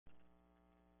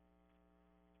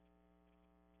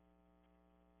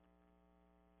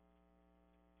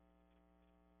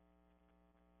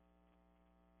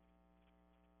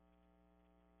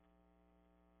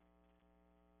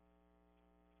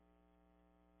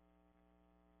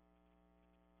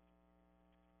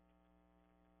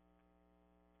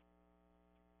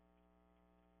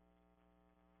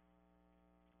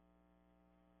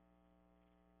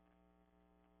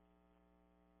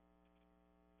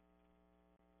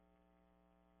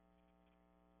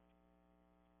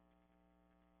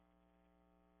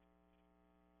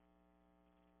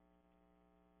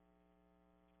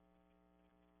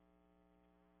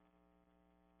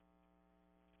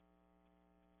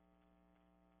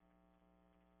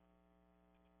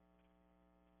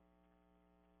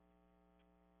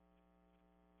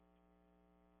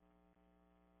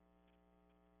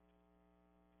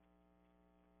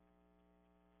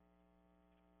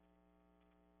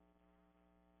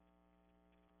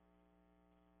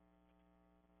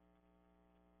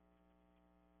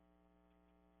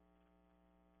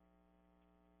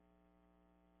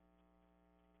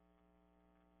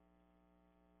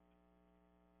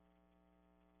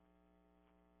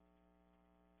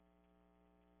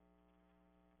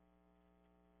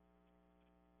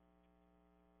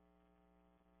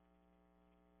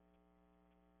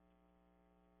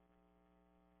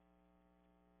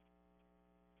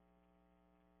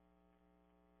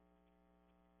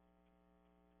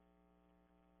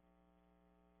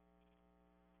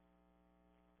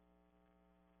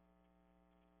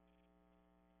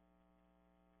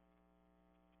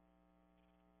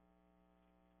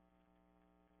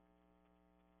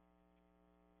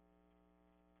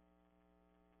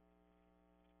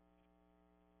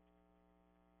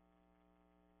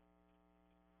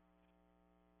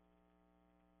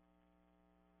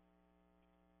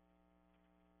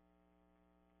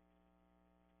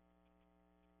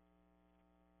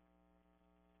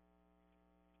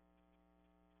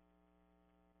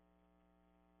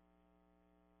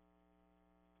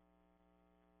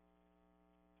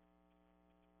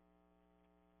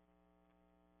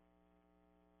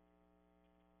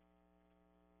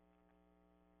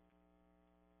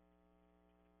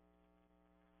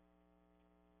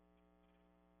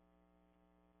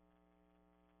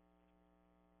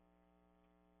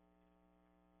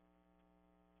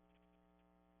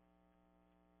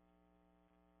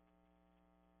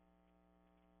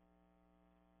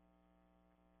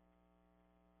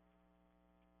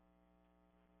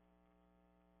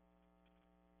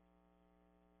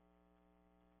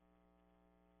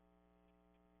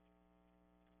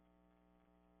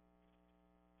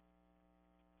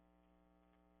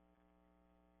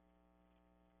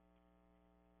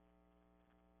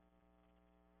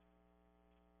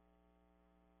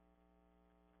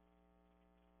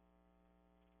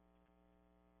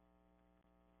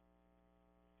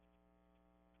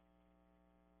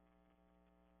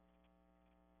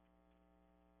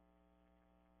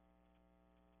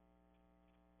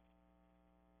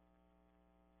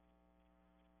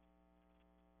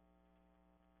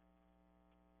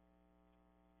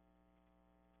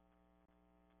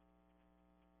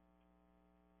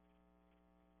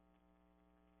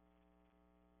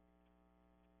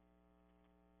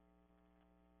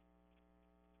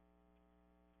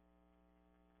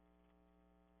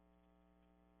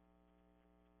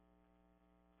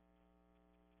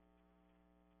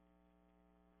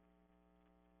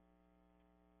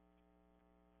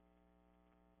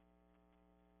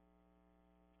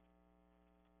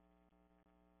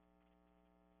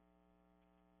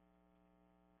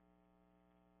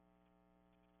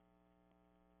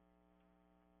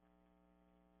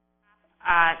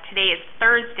Today is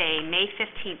Thursday, May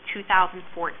 15th,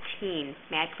 2014.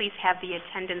 May I please have the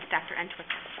attendance, Dr.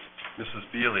 Entwistle? Mrs.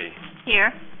 Bealey.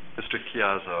 Here. Mr.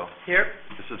 Chiazzo. Here.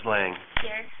 Mrs. Lang.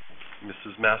 Here.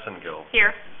 Mrs. Massengill.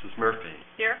 Here. Mrs. Murphy.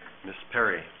 Here. Miss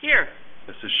Perry. Here.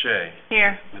 Mrs. Shea.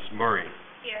 Here. Miss Murray.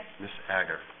 Here. Miss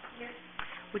Agger. Here.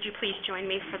 Would you please join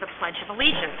me for the Pledge of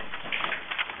Allegiance?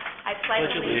 I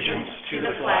pledge allegiance to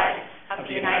the flag of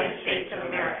the United States of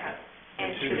America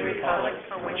and to the republic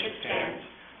for which it stands,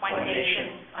 one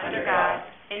nation, under God,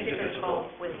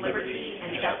 indivisible, with liberty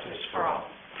and justice for all.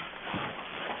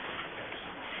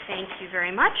 Thank you very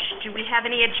much. Do we have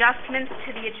any adjustments to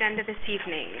the agenda this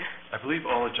evening? I believe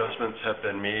all adjustments have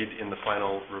been made in the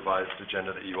final revised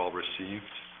agenda that you all received.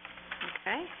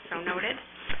 Okay, so noted.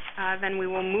 Then we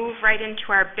will move right into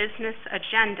our business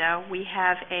agenda. We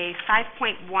have a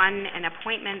 5.1, an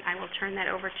appointment. I will turn that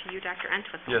over to you, Dr.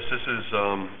 Entwistle. Yes, this is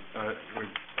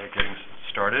we're getting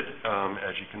started,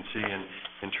 as you can see,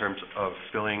 in terms of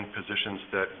filling positions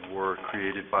that were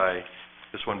created by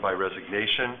this one by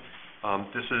resignation.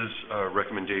 This is a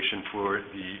recommendation for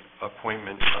the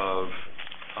appointment of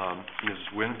Ms.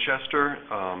 Winchester,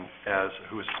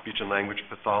 who is a speech and language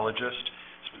pathologist,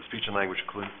 speech and language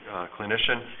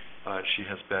clinician. She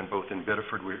has been both in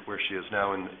Biddeford, where she is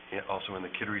now, and also in the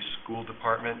Kittery School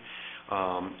Department.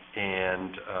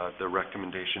 And the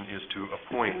recommendation is to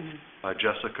appoint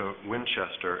Jessica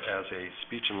Winchester as a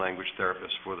speech and language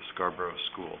therapist for the Scarborough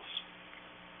schools.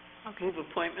 Okay. Move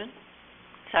appointment.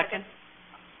 Second.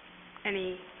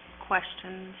 Any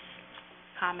questions,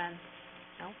 comments?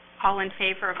 No? All in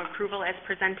favor of approval as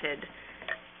presented?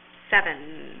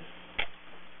 7.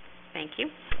 Thank you.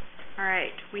 All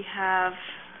right, we have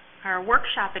our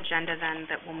workshop agenda then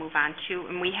that we'll move on to,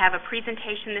 and we have a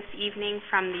presentation this evening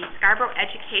from the Scarborough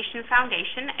Education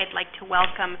Foundation. I'd like to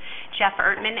welcome Jeff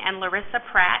Ertman and Larissa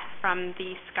Pratt from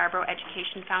the Scarborough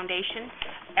Education Foundation.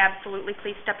 Absolutely,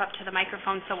 please step up to the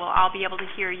microphone so we'll all be able to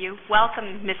hear you.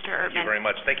 Welcome, Mr. Ertman. Thank you very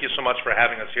much. Thank you so much for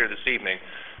having us here this evening,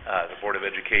 the Board of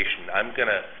Education. I'm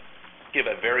going to give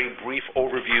a very brief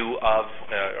overview of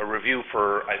a review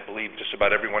for, I believe, just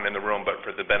about everyone in the room, but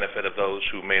for the benefit of those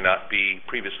who may not be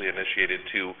previously initiated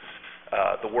to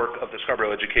the work of the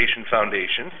Scarborough Education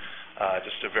Foundation.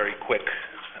 Just a very quick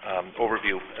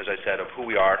overview, as I said, of who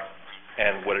we are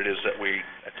and what it is that we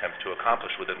attempt to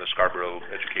accomplish within the Scarborough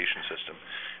education system.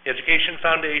 The Education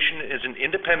Foundation is an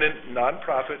independent,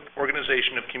 nonprofit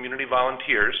organization of community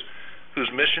volunteers whose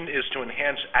mission is to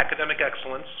enhance academic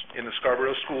excellence in the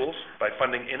Scarborough schools by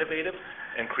funding innovative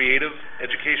and creative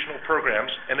educational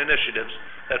programs and initiatives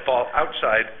that fall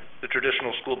outside the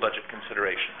traditional school budget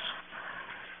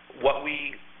considerations. What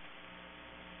we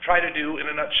try to do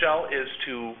in a nutshell is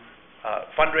to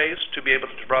fundraise to be able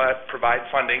to provide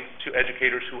funding to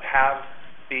educators who have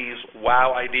these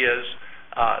wow ideas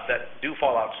that do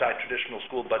fall outside traditional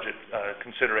school budget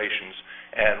considerations.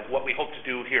 And what we hope to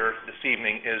do here this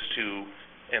evening is to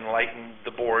enlighten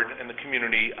the board and the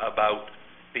community about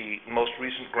the most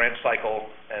recent grant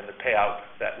cycle and the payout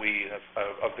that we have,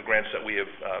 of the grants that we have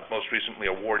most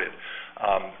recently awarded.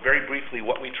 Very briefly,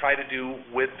 what we try to do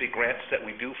with the grants that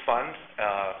we do fund,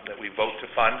 that we vote to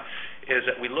fund, is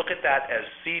that we look at that as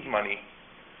seed money,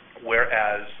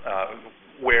 whereas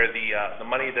where the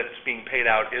money that's being paid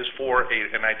out is for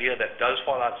an idea that does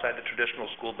fall outside the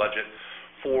traditional school budget,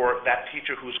 for that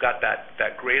teacher who's got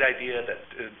that great idea that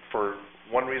for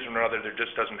one reason or another there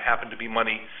just doesn't happen to be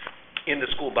money in the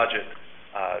school budget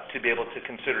to be able to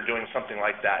consider doing something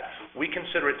like that. We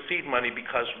consider it seed money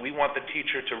because we want the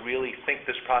teacher to really think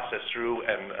this process through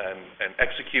and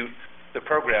execute the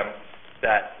program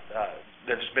that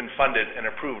that's been funded and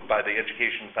approved by the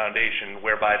Education Foundation,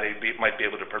 whereby they might be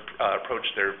able to approach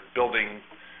their building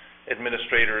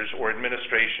administrators or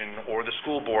administration or the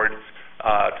school board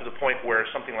to the point where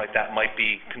something like that might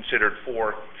be considered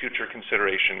for future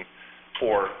consideration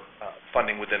for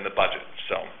funding within the budget.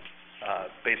 So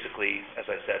basically, as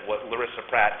I said, what Larissa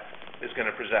Pratt is going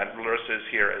to present, Larissa is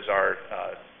here as our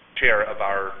chair of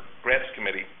our grants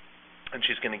committee, and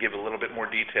she's going to give a little bit more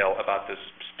detail about the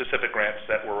specific grants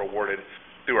that were awarded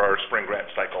through our spring grant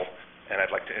cycle. And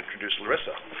I'd like to introduce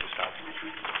Larissa at this time.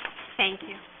 Thank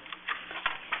you.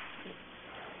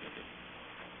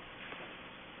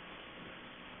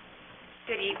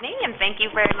 Good evening, and thank you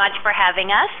very much for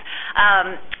having us.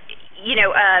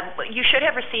 you should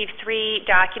have received 3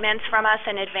 documents from us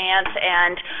in advance,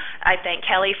 and I thank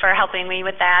Kelly for helping me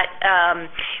with that.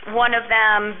 One of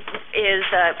them is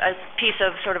a piece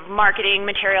of sort of marketing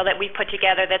material that we've put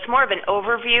together that's more of an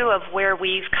overview of where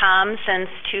we've come since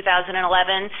 2011,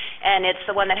 and it's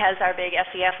the one that has our big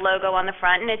SEF logo on the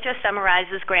front, and it just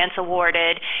summarizes grants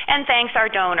awarded and thanks our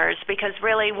donors, because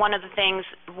really one of the things,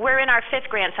 we're in our 5th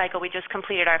grant cycle. We just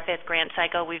completed our 5th grant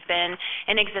cycle. We've been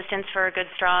in existence for a good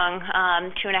strong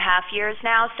 2.5 years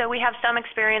now, so we have some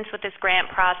experience with this grant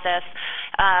process,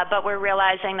 but we're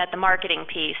realizing that the marketing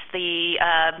piece, the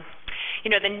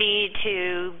need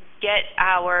to get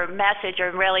our message,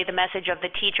 or really the message of the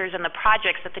teachers and the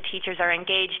projects that the teachers are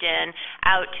engaged in,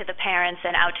 out to the parents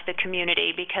and out to the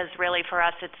community, because really for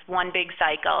us it's one big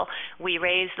cycle. We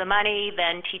raise the money,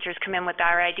 then teachers come in with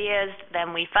our ideas,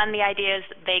 then we fund the ideas,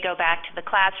 they go back to the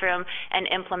classroom and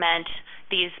implement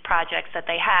these projects that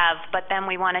they have, but then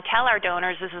we want to tell our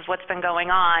donors this is what's been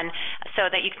going on so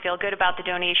that you can feel good about the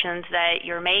donations that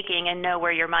you're making and know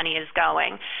where your money is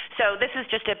going. So this is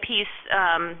just a piece,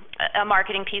 a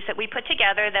marketing piece that we put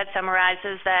together that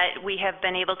summarizes that we have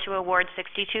been able to award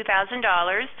 $62,000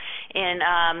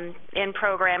 in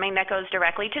programming that goes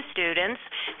directly to students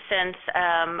since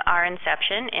our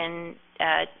inception in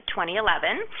 2011,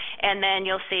 and then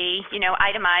you'll see,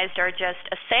 itemized are just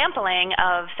a sampling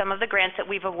of some of the grants that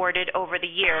we've awarded over the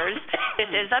years. This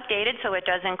is updated, so it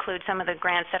does include some of the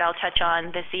grants that I'll touch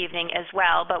on this evening as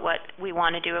well, but what we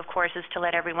want to do, of course, is to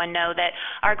let everyone know that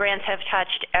our grants have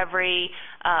touched every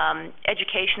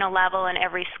educational level and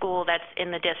every school that's in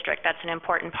the district. That's an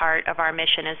important part of our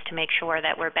mission, is to make sure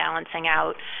that we're balancing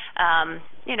out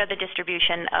the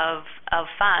distribution of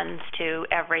funds to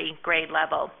every grade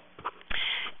level.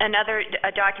 Another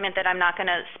document that I'm not going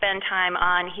to spend time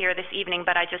on here this evening,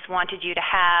 but I just wanted you to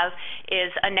have,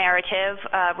 is a narrative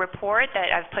report that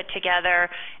I've put together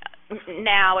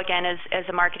now, again, as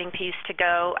a marketing piece to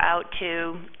go out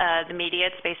to the media.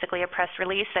 It's basically a press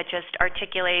release that just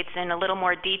articulates in a little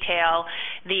more detail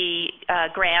the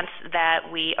grants that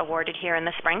we awarded here in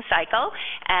the spring cycle,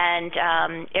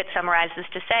 and it summarizes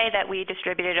to say that we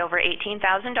distributed over $18,000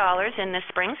 in the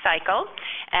spring cycle,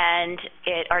 and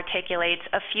it articulates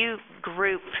a few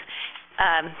group,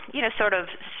 sort of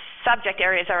subject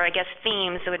areas, or I guess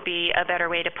themes would be a better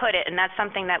way to put it, and that's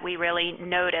something that we really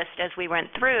noticed as we went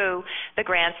through the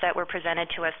grants that were presented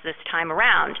to us this time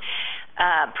around.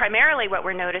 Primarily what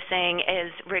we're noticing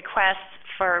is requests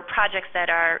for projects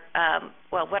that are,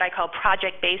 what I call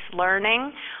project-based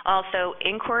learning, also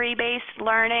inquiry-based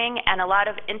learning, and a lot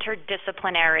of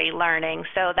interdisciplinary learning.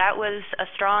 So that was a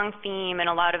strong theme in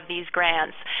a lot of these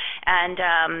grants.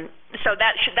 And so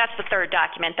that's the third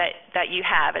document that you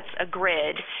have. It's a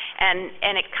grid, and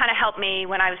it kind of helped me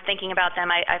when I was thinking about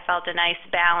them. I felt a nice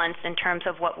balance in terms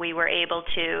of what we were able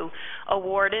to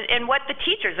award, and what the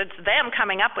teachers, it's them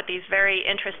coming up with these very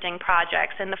interesting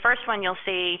projects. And the first one you'll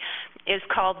see is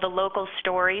called the Local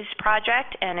Stories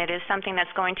Project, and it is something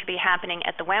that's going to be happening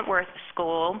at the Wentworth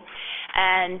School.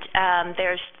 And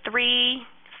there's 3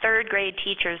 third-grade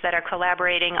teachers that are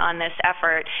collaborating on this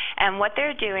effort, and what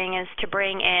they're doing is to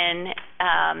bring in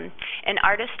an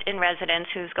artist in residence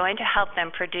who's going to help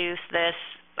them produce this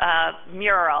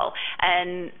mural.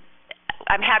 And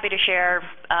I'm happy to share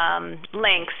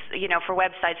links, for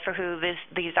websites for who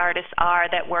these artists are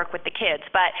that work with the kids.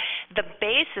 But the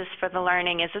basis for the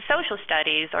learning is a social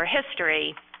studies or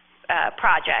history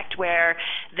project, where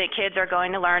the kids are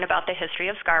going to learn about the history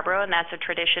of Scarborough, and that's a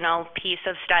traditional piece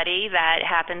of study that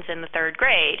happens in the 3rd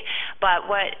grade. But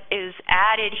what is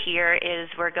added here is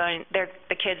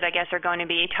the kids, I guess, are going to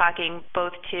be talking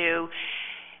both to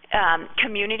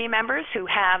community members who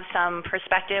have some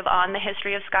perspective on the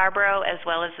history of Scarborough, as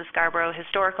well as the Scarborough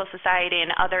Historical Society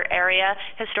and other area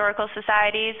historical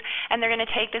societies, and they're going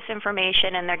to take this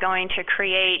information and they're going to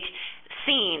create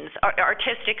scenes,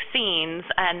 artistic scenes,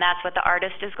 and that's what the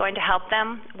artist is going to help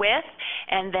them with,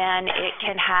 and then it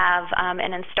can have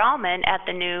an installment at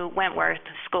the new Wentworth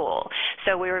School.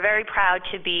 So we were very proud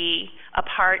to be a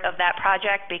part of that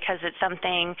project, because it's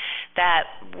something that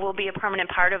will be a permanent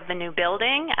part of the new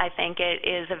building. I think it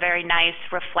is a very nice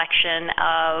reflection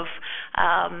of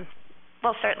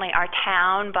certainly our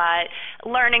town, but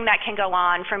learning that can go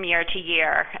on from year to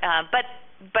year. But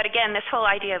but again, this whole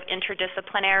idea of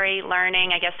interdisciplinary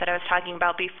learning, I guess that I was talking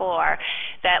about before,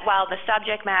 that while the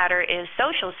subject matter is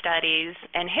social studies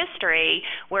and history,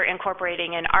 we're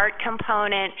incorporating an art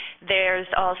component. There's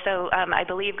also, I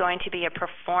believe, going to be a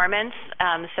performance.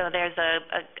 So there's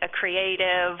a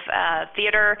creative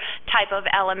theater type of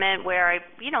element where,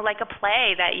 like a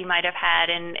play that you might have had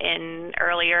in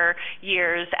earlier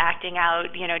years, acting out,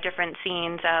 different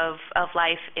scenes of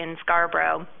life in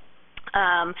Scarborough.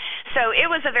 So it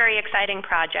was a very exciting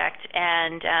project,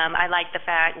 and I like the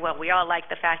fact, well, we all like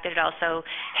the fact that it also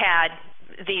had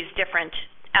these different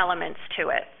elements to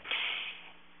it.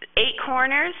 Eight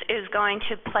Corners is going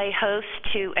to play host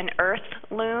to an earth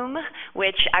loom,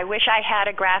 which I wish I had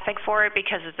a graphic for it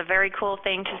because it's a very cool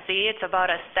thing to see. It's about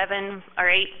a 7 or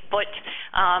 8 foot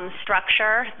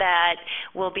structure that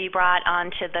will be brought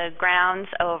onto the grounds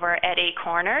over at Eight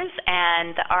Corners,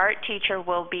 and the art teacher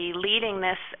will be leading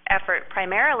this effort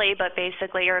primarily, but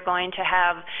basically are going to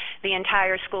have the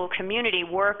entire school community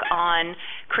work on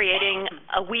creating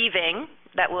a weaving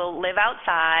that will live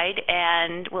outside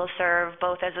and will serve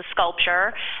both as a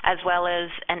sculpture as well as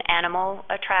an animal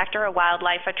attractor, a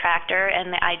wildlife attractor.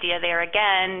 And the idea there,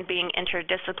 again, being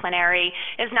interdisciplinary,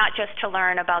 is not just to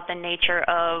learn about the nature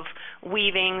of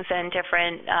weavings and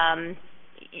different,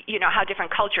 how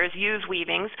different cultures use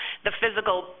weavings, the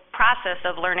physical process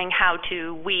of learning how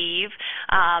to weave.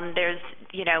 There's,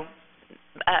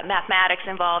 mathematics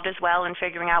involved as well in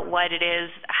figuring out what it is,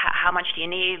 how much do you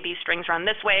need, these strings run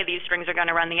this way, these strings are going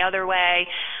to run the other way.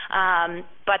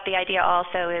 But the idea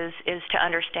also is to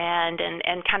understand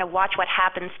and kind of watch what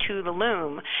happens to the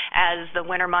loom as the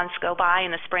winter months go by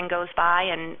and the spring goes by,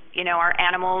 and, are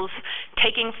animals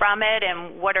taking from it,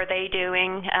 and what are they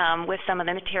doing with some of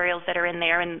the materials that are in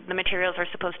there. And the materials are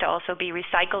supposed to also be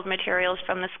recycled materials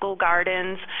from the school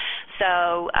gardens.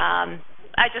 So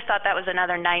I just thought that was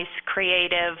another nice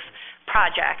creative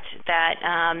project that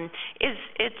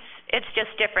it's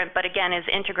just different, but again is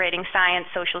integrating science,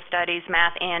 social studies,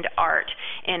 math, and art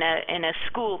in a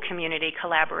school community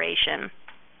collaboration.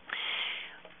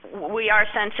 We are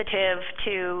sensitive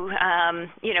to,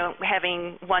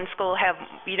 having one school have,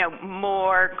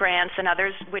 more grants than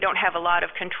others. We don't have a lot of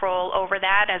control over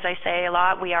that. As I say a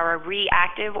lot, we are a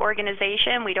reactive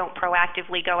organization. We don't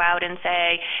proactively go out and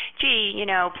say, gee,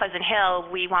 Pleasant Hill,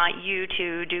 we want you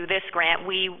to do this grant.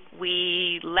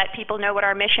 We let people know what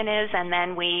our mission is, and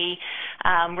then we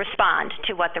respond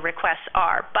to what the requests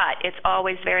are. But it's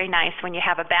always very nice when you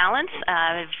have a balance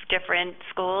of different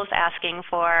schools asking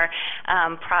for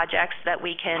projects that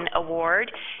we can award.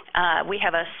 We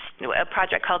have a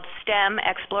project called STEM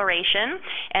Exploration,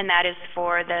 and that is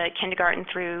for the kindergarten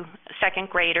through second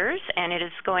graders, and it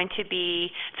is going to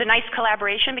be, it's a nice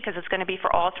collaboration because it's going to be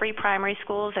for all 3 primary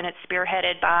schools, and it's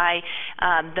spearheaded by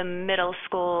the middle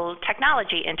school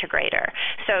technology integrator.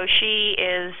 So she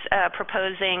is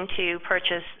proposing to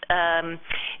purchase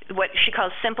what she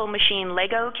calls simple machine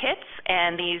Lego kits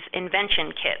and these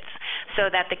invention kits, so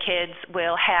that the kids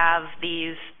will have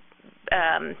these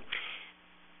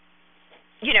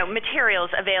materials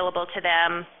available to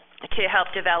them to help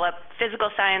develop physical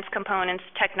science components,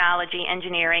 technology,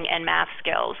 engineering, and math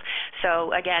skills.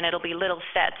 So again, it'll be little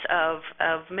sets of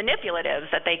manipulatives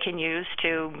that they can use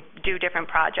to do different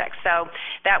projects. So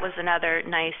that was another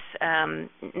nice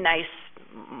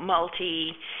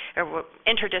or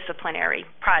interdisciplinary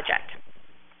project.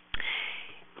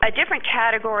 A different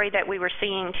category that we were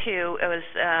seeing too was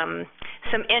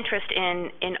some interest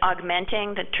in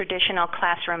augmenting the traditional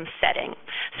classroom setting.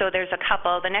 So there's a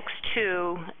couple. The next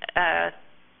 2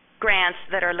 grants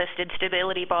that are listed,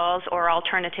 stability balls or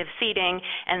alternative seating,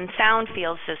 and sound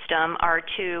field system, are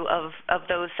 2 of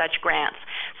those such grants.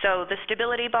 So the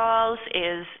stability balls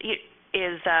is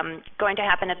going to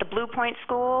happen at the Blue Point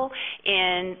School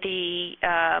in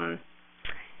the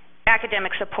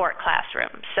academic support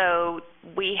classroom. So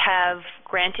we have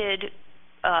granted,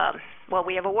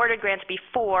 we have awarded grants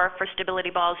before for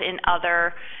stability balls in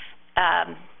other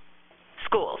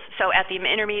schools. So at the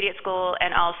intermediate school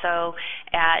and also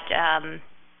at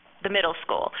the middle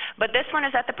school. But this one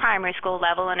is at the primary school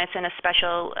level, and it's in a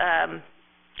special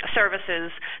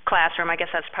services classroom. I guess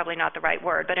that's probably not the right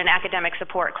word, but an academic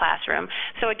support classroom.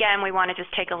 So again, we want to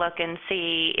just take a look and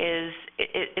see,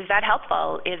 is that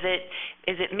helpful? Is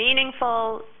it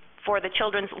meaningful for the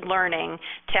children's learning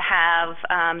to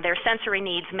have their sensory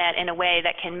needs met in a way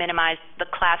that can minimize the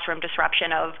classroom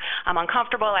disruption of, I'm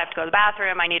uncomfortable, I have to go to the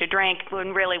bathroom, I need a drink,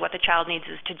 when really what the child needs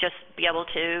is to just be able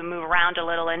to move around a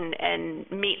little and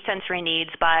meet sensory needs.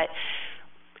 But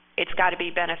it's got to be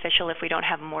beneficial if we don't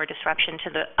have more disruption to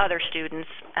the other students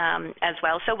as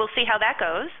well. So we'll see how that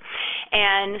goes.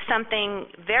 And something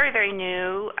very, very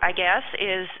new, I guess,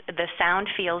 is the sound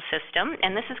field system.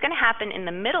 And this is going to happen in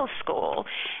the middle school.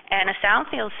 And a sound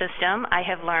field system, I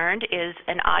have learned, is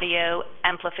an audio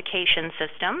amplification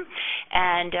system.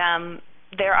 And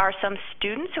there are some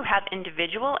students who have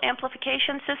individual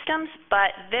amplification systems,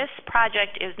 but this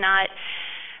project is not,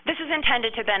 this is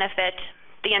intended to benefit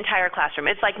the entire classroom.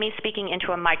 It's like me speaking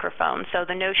into a microphone. So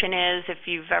the notion is, if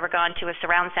you've ever gone to a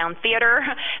surround sound theater,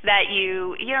 that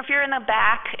you know, if you're in the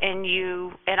back and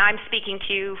I'm speaking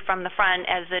to you from the front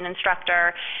as an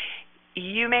instructor,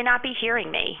 you may not be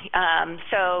hearing me.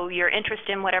 So your interest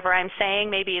in whatever I'm saying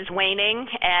maybe is waning,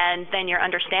 and then your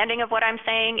understanding of what I'm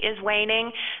saying is waning.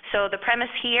 So the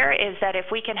premise here is that if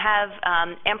we can have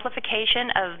amplification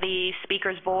of the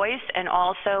speaker's voice and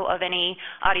also of any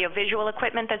audiovisual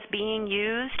equipment that's being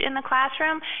used in the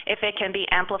classroom, if it can be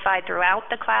amplified throughout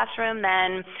the classroom,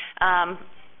 then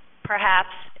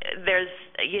perhaps there's,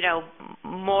 you know,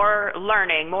 more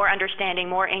learning, more understanding,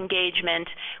 more engagement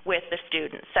with the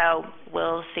students. So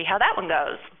we'll see how that one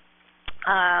goes.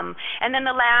 And then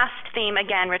the last theme,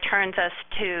 again, returns us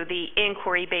to the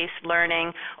inquiry-based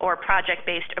learning or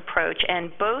project-based approach.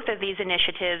 And both of these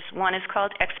initiatives, one is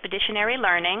called Expeditionary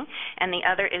Learning, and the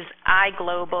other is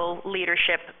iGlobal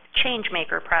Leadership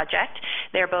Changemaker Project.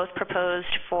 They're both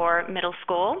proposed for middle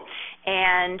school.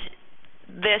 And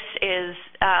this is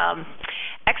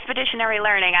expeditionary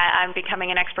learning. I'm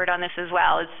becoming an expert on this as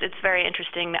well. It's very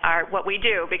interesting what we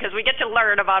do, because we get to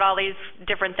learn about all these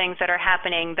different things that are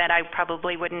happening that I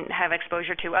probably wouldn't have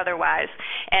exposure to otherwise.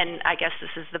 And I guess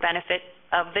this is the benefit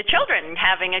of the children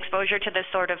having exposure to this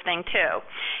sort of thing too.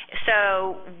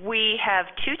 So we have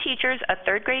two teachers, a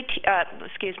third grade,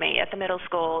 at the middle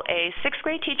school, a sixth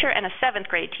grade teacher and a seventh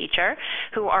grade teacher,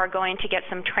 who are going to get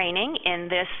some training in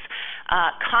this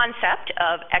concept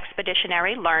of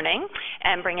expeditionary learning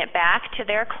and bring it back to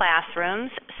their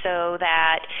classrooms so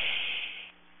that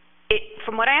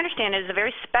from what I understand, it is a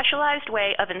very specialized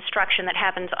way of instruction that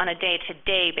happens on a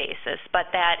day-to-day basis, but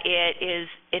that it is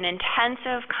an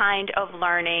intensive kind of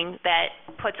learning that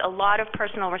puts a lot of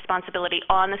personal responsibility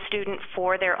on the student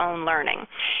for their own learning.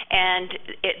 And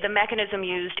the mechanism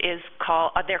used is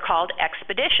they're called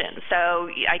expeditions.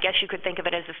 So I guess you could think of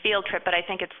it as a field trip, but I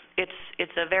think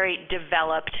it's a very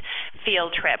developed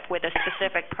field trip with a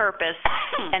specific purpose,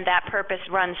 and that purpose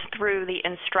runs through the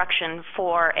instruction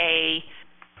for a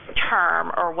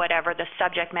term or whatever the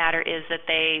subject matter is that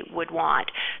they would want.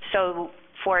 So,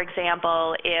 for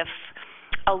example, if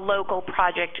a local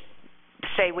project,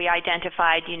 say we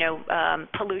identified,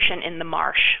 pollution in the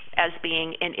marsh as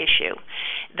being an issue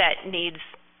that needs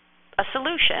a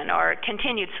solution or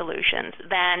continued solutions,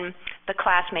 then the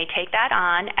class may take that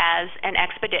on as an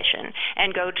expedition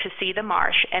and go to see the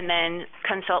marsh and then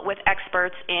consult with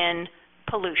experts in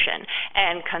pollution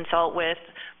and consult with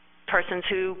persons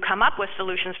who come up with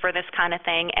solutions for this kind of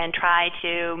thing and try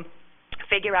to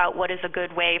figure out what is a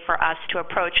good way for us to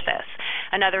approach this.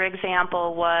 Another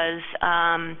example was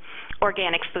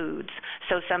organic foods.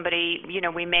 So somebody,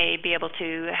 we may be able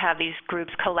to have these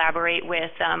groups collaborate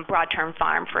with Broad-Term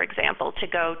Farm, for example, to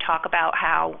go talk about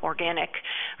how organic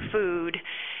food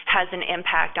has an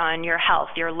impact on your health,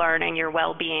 your learning, your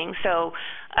well-being. So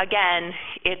again,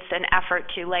 it's an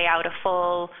effort to lay out a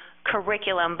full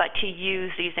curriculum, but to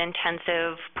use these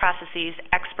intensive processes,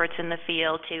 experts in the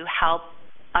field, to help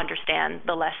understand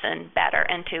the lesson better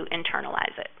and to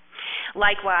internalize it.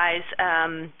 Likewise,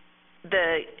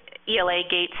 the ELA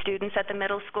GATE students at the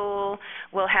middle school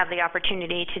will have the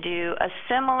opportunity to do a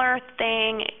similar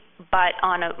thing, but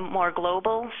on a more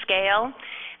global scale,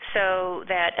 so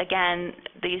that, again,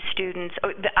 these students,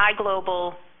 the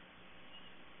iGlobal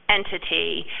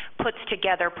entity puts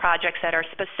together projects that are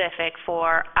specific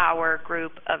for our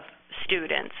group of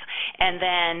students. And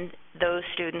then those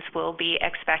students will be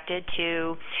expected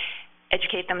to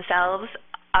educate themselves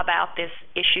about this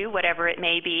issue, whatever it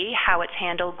may be, how it's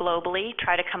handled globally,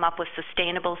 try to come up with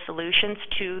sustainable solutions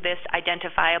to this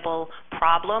identifiable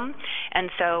problem. And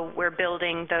so we're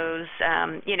building those,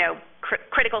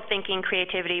 critical thinking,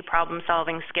 creativity,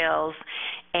 problem-solving skills.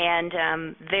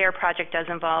 And their project does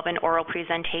involve an oral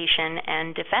presentation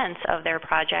and defense of their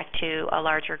project to a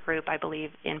larger group, I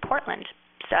believe, in Portland.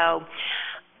 So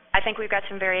I think we've got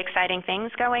some very exciting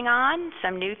things going on,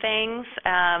 some new things.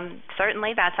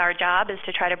 Certainly that's our job, is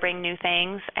to try to bring new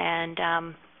things, and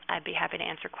I'd be happy to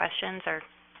answer questions or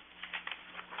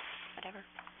whatever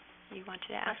you want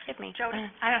to ask of me. Jody?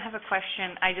 I don't have a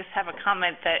question. I just have a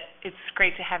comment that it's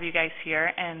great to have you guys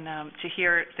here and to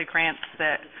hear the grants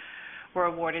that were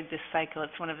awarded this cycle.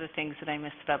 It's one of the things that I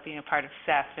miss about being a part of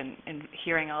SEF and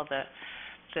hearing all the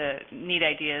neat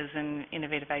ideas and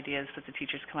innovative ideas that the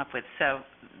teachers come up with. So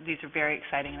these are very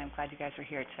exciting, and I'm glad you guys are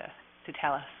here to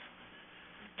tell us.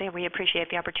 We appreciate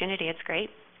the opportunity. It's great.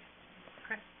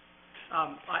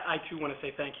 I too want to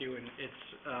say thank you, and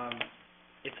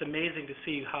it's amazing to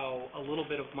see how a little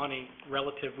bit of money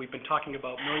relative, we've been talking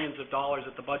about millions of dollars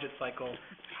at the budget cycle,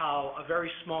 how a very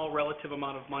small relative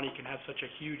amount of money can have such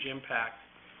a huge impact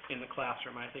in the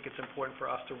classroom. I think it's important for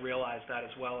us to realize that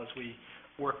as well as we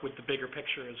work with the bigger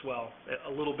picture as well.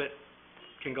 A little bit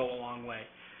can go a long way.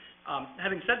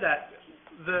 Having said that,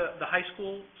 the high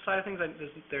school side of things,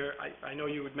 I know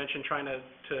you had mentioned trying to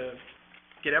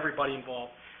get everybody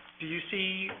involved. Do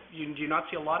you not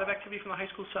see a lot of activity from the high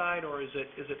school side, or is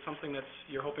it something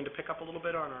you're hoping to pick up a little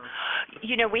bit on? Or?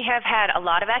 We have had a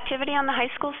lot of activity on the high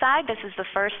school side. This is the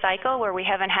first cycle where we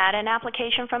haven't had an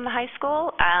application from the high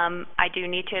school. I do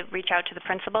need to reach out to the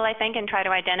principal, I think, and try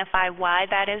to identify why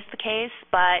that is the case.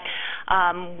 But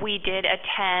we did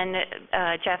attend,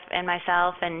 Jeff and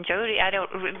myself and Jody.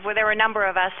 There were a number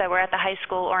of us that were at the high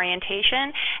school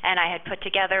orientation, and I had put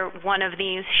together one of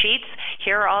these sheets.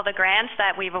 Here are all the grants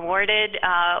that we've awarded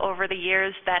over the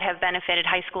years that have benefited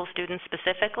high school students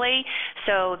specifically.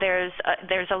 So there's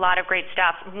a lot of great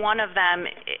stuff. One of them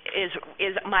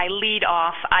is my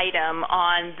lead-off item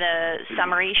on the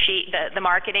summary sheet, the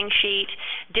marketing sheet,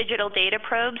 digital data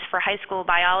probes for high school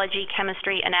biology,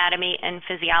 chemistry, anatomy, and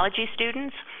physiology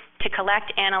students to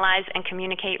collect, analyze, and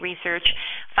communicate research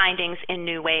findings in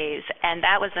new ways. And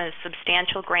that was a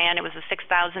substantial grant. It was a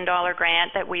 $6,000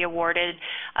 grant that we awarded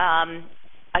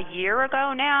a year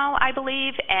ago now, I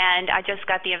believe, and I just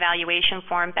got the evaluation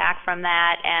form back from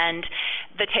that, and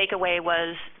the takeaway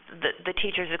was the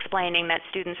teachers explaining that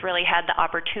students really had the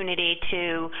opportunity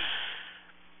to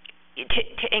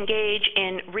engage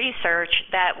in research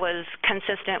that was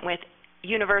consistent with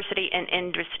university and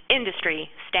industry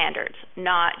standards,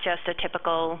 not just a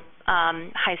typical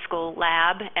high school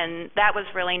lab. And that was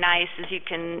really nice, as you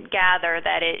can gather,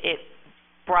 that it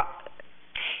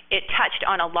touched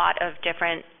on a lot of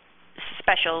different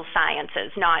special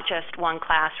sciences, not just one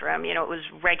classroom. It was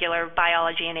regular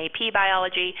biology and AP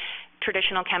biology,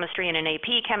 traditional chemistry and an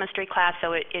AP chemistry class,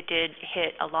 so it did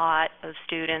hit a lot of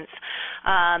students.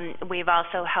 We've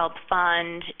also helped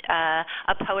fund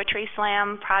a poetry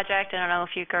slam project. I don't know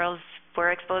if you girls were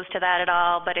exposed to that at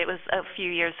all, but it was a few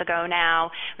years ago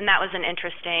now, and that was an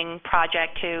interesting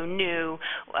project too,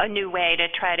 a new way to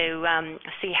try to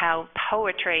see how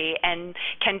poetry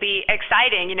can be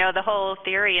exciting. The whole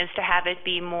theory is to have it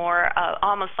be more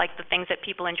almost like the things that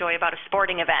people enjoy about a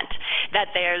sporting event,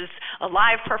 that there's a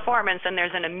live performance and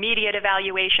there's an immediate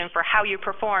evaluation for how you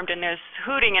performed, and there's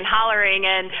hooting and hollering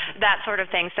and that sort of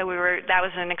thing. So that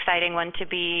was an exciting one to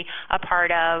be a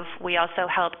part of. We also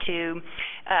helped to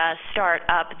start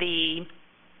up the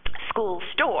school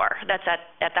store that's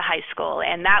at the high school,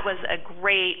 and that was a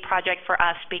great project for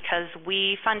us because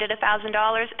we funded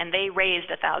 $1,000 and they raised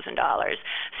 $1,000.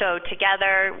 So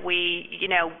together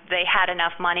they had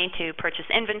enough money to purchase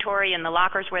inventory in the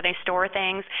lockers where they store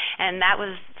things, and that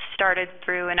was started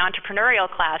through an entrepreneurial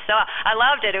class. So I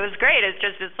loved it. It was great.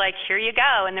 It's like, here you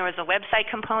go, and there was a website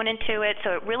component to it,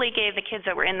 so it really gave the kids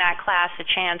that were in that class a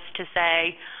chance to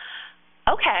say,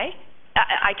 okay,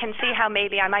 I can see how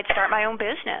maybe I might start my own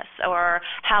business, or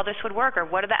how this would work, or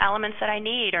what are the elements that I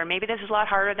need, or maybe this is a lot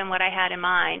harder than what I had in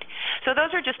mind. So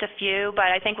those are just a few,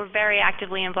 but I think we're very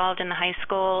actively involved in the high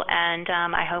school, and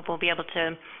I hope we'll be able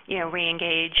to,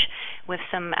 re-engage with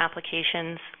some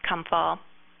applications come fall.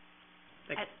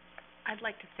 I'd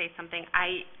like to say something.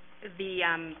 The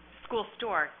school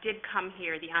store did come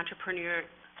here, the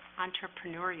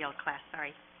entrepreneurial class,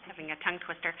 having a tongue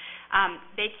twister.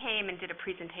 They came and did a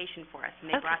presentation for us, and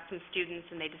they brought some students,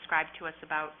 and they described to us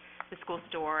about the school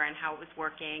store and how it was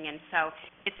working. And so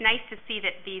it's nice to see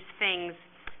that these things,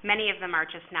 many of them are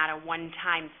just not a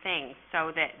one-time thing, so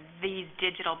that these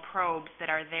digital probes that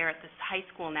are there at this high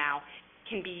school now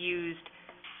can be used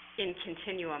in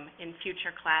continuum in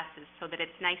future classes, so that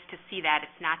it's nice to see that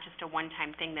it's not just a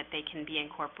one-time thing, that they can be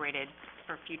incorporated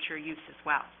for future use as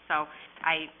well. So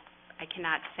I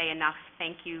cannot say enough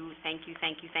thank you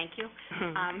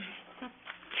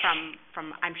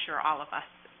from I'm sure all of us.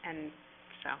 And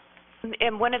so.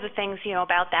 And one of the things,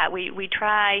 about that, we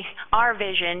try, our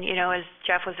vision, as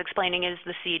Jeff was explaining, is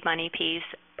the seed money piece.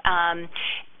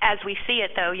 As we see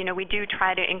it, though, we do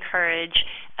try to encourage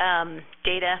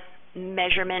data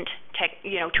measurement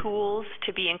tools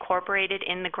to be incorporated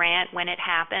in the grant when it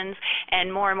happens.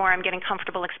 And more I'm getting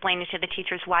comfortable explaining to the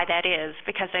teachers why that is,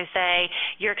 because I say,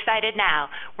 you're excited now.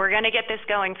 We're going to get this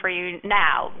going for you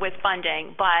now with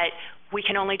funding, but we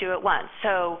can only do it once.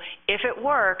 So if it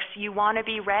works, you want to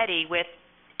be ready with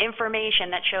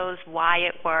information that shows why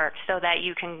it works so that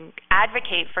you can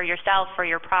advocate for yourself, for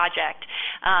your project.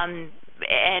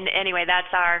 And anyway,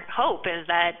 that's our hope, is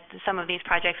that some of these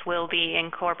projects will be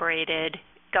incorporated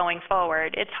going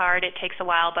forward. It's hard, it takes a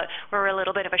while, but we're a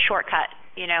little bit of a shortcut,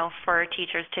 for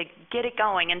teachers to get it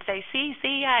going and say,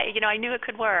 see, I knew it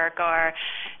could work, or,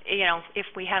 if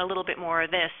we had a little bit more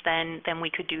of this, then we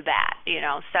could do that,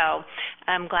 So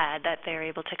I'm glad that they're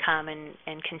able to come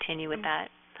and continue with that.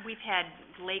 We've had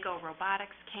Lego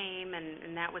Robotics came,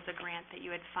 and that was a grant that you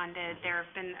had funded. There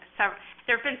have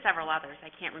been several others.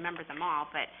 I can't remember them all,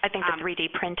 but I think the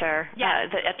 3D printer at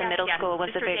the middle school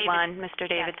was a big one, Mr.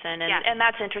 Davidson, and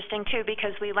that's interesting too,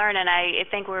 because we learn, and I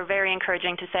think we're very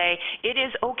encouraging to say it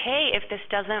is okay if this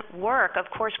doesn't work. Of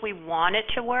course, we want it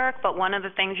to work, but one of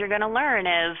the things you're going to learn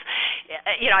is,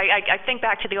 I think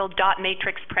back to the old dot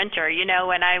matrix printer.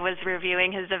 When I was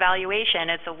reviewing his evaluation,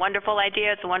 it's a wonderful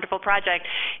idea, it's a wonderful project.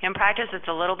 In practice, it's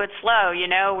a little bit slow.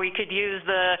 We could use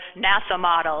the NASA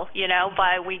model,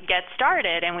 but we get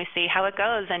started and we see how it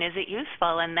goes and is it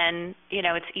useful, and then,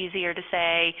 it's easier to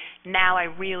say, now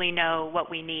I really know what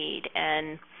we need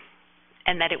and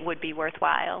that it would be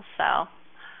worthwhile. So,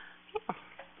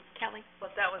 Kelly?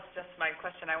 Well, that was just my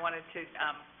question. I wanted to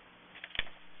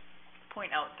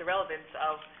point out the relevance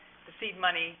of the seed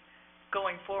money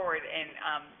going forward, and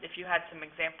if you had some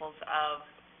examples of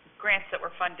grants that were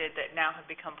funded that now have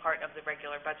become part of the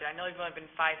regular budget. I know you've only been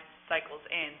 5 cycles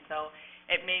in, so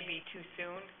it may be too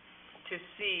soon to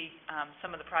see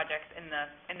some of the projects in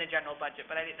the general budget,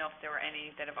 but I didn't know if there were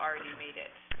any that have already made it.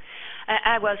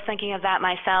 I was thinking of that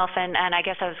myself, and I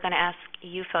guess I was going to ask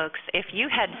you folks if you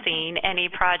had seen any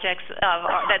projects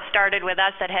that started with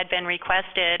us that had been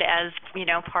requested as,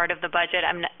 part of the budget.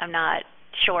 I'm not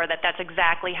sure that that's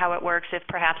exactly how it works, if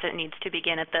perhaps it needs to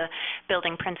begin at the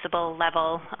building principal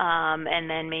level and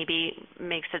then maybe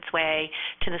makes its way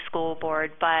to the school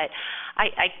board. But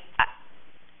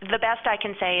the best I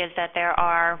can say is that there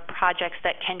are projects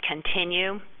that can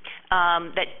continue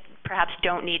that perhaps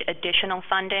don't need additional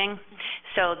funding,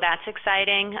 so that's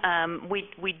exciting.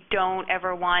 We don't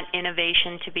ever want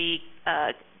innovation to be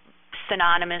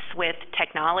synonymous with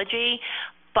technology.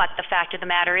 But the fact of the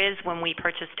matter is, when we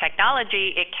purchase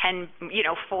technology, it can,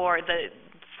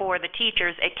 for the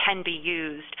teachers, it can be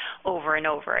used over and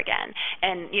over again.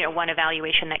 And, one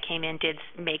evaluation that came in did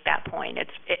make that point.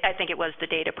 I think it was the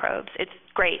data probes. It's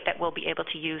great that we'll be able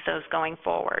to use those going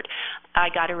forward. I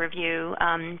got a review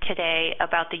today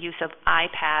about the use of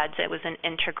iPads. It was an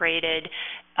integrated,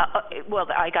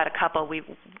 I got a couple.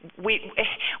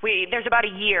 There's about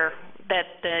a year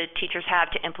that the teachers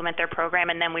have to implement their program,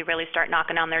 and then we really start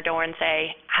knocking on their door and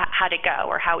say, how'd it go,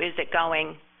 or how is it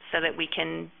going, so that we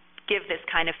can give this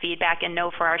kind of feedback and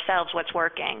know for ourselves what's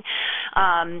working.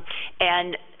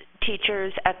 And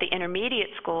teachers at the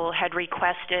intermediate school had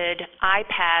requested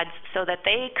iPads so that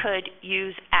they could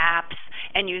use apps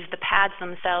and use the pads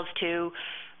themselves to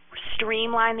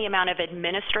streamline the amount of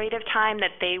administrative time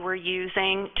that they were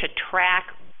using to track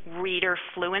reader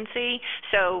fluency.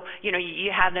 So,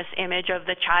 you have this image of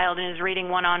the child and is reading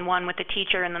one-on-one with the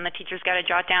teacher, and then the teacher's got to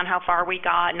jot down how far we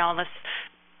got and all this,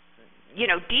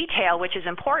 detail, which is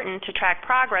important to track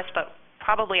progress, but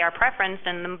probably our preference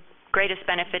and the greatest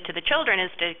benefit to the children is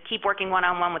to keep working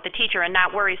one-on-one with the teacher and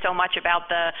not worry so much about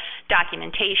the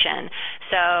documentation.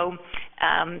 So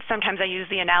sometimes I use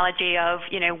the analogy of,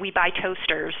 we buy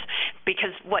toasters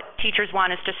because what teachers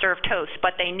want is to serve toast,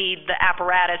 but they need the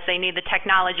apparatus, they need the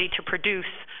technology to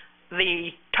produce the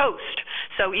toast.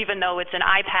 So even though it's an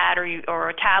iPad or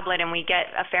a tablet and we get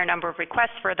a fair number of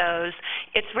requests for those,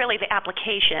 it's really the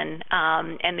application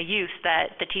and the use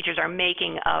that the teachers are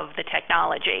making of the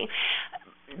technology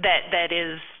that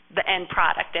is the end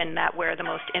product and that we're the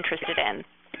most interested in.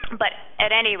 But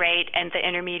at any rate, at the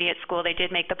intermediate school, they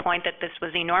did make the point that this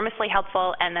was enormously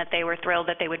helpful and that they were thrilled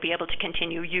that they would be able to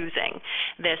continue using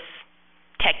this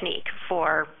technique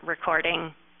for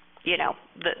recording,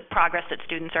 the progress that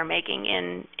students are making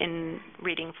in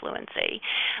reading fluency.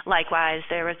 Likewise,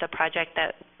 there was a project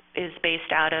that is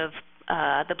based out of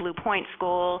the Blue Point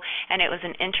School, and it was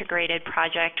an integrated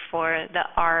project for the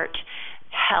art,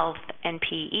 health, and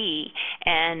PE,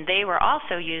 and they were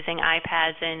also using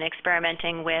iPads and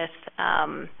experimenting with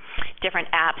different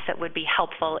apps that would be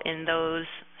helpful in those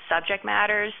subject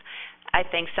matters. I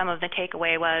think some of the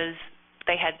takeaway was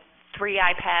they had 3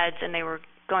 iPads and they were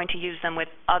going to use them with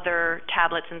other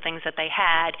tablets and things that they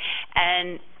had,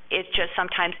 and it just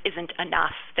sometimes isn't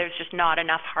enough. There's just not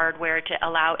enough hardware to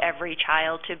allow every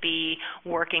child to be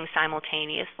working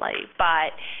simultaneously.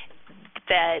 But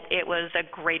that it was a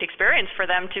great experience for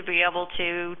them to be able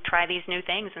to try these new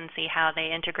things and see how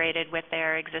they integrated with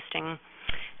their existing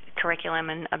curriculum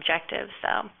and objectives.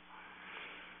 So.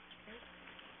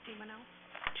 Anyone else?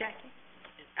 Jackie?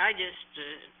 I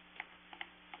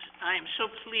am so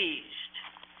pleased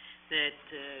that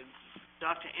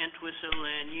Dr. Entwistle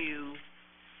and you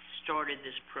started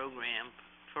this program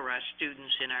for our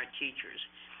students and our teachers.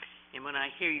 And when I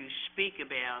hear you speak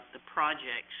about the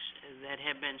projects that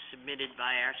have been submitted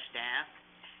by our staff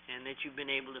and that you've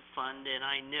been able to fund, and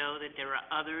I know that there are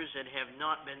others that have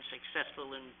not been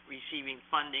successful in receiving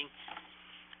funding,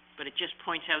 but it just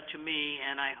points out to me,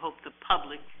 and I hope the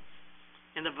public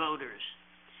and the voters,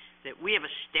 that we have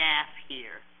a staff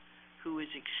here who is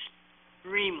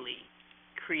extremely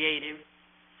creative,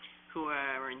 who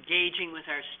are engaging with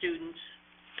our students,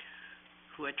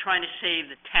 who are trying to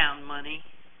save the town money,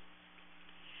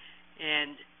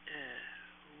 and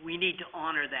we need to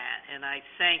honor that. And I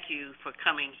thank you for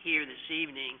coming here this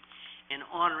evening and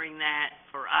honoring that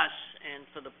for us and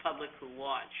for the public who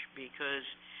watch, because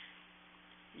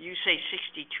you say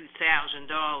 $62,000.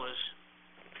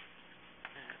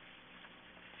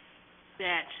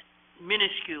 That's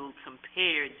minuscule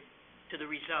compared to the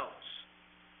results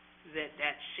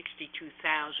that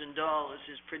 $62,000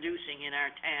 is producing in our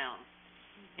town.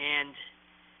 And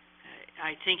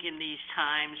I think in these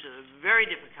times of very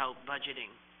difficult budgeting,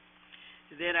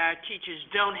 that our teachers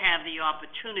don't have the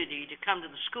opportunity to come to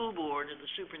the school board or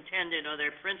the superintendent or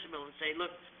their principal and say,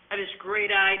 look, I have this great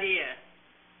idea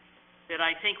that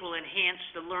I think will enhance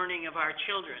the learning of our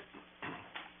children.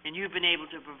 And you've been able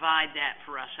to provide that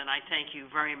for us, and I thank you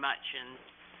very much, and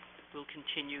will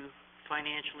continue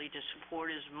financially to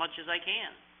support as much as I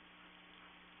can.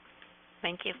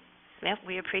 Thank you. Yep,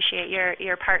 we appreciate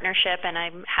your partnership, and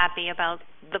I'm happy about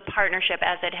the partnership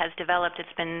as it has developed. It's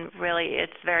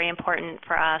very important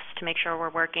for us to make sure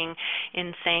we're working in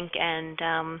sync and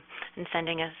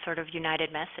sending a sort of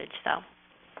united message. So,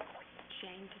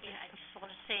 Jane, yeah, I just want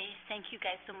to say thank you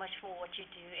guys so much for what you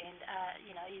do, and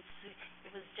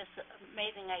it was just an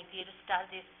amazing idea to start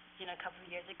this a couple of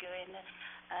years ago, and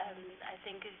I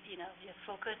think your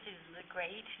focus is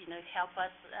great. Help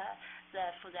us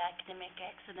for the academic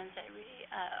excellence. I really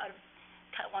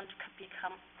want to come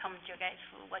to you guys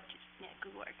for what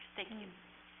good work. Thank you.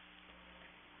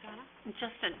 Donna?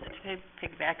 Just to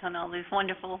piggyback on all these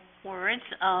wonderful words,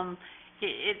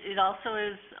 it also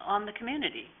is on the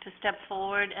community to step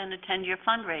forward and attend your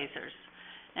fundraisers.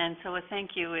 And so a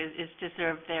thank you is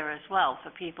deserved there as well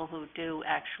for people who do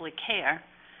actually care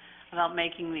about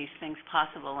making these things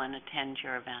possible and attend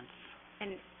your events.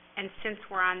 And since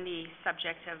we're on the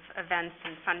subject of events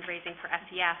and fundraising for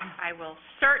SEF, I will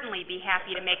certainly be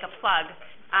happy to make a plug.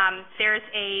 There's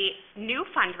a new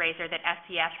fundraiser that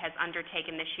SEF has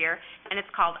undertaken this year, and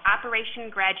it's called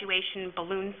Operation Graduation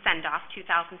Balloon Send-Off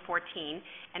 2014.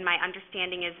 And my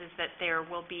understanding is that there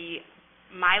will be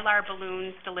Mylar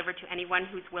balloons delivered to anyone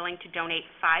who's willing to donate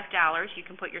 $5. You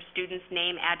can put your student's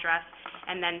name, address,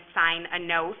 and then sign a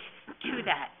note to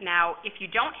that. Now, if you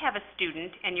don't have a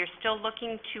student and you're still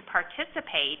looking to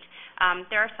participate,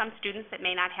 there are some students that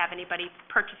may not have anybody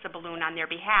purchase a balloon on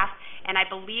their behalf, and I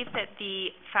believe that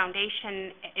the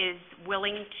foundation is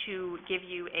willing to give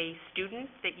you a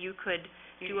student that you could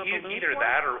do a balloon Either for.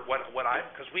 that or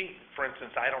because for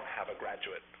instance, I don't have a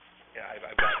graduate. Yeah,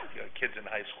 I've got kids in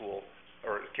high school,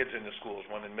 or kids in the schools,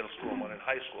 one in middle school and one in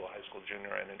high school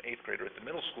junior and an 8th grader at the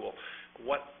middle school.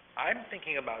 What I'm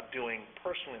thinking about doing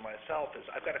personally myself is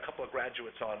I've got a couple of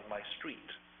graduates on my street,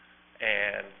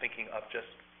 and thinking of just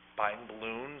buying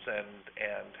balloons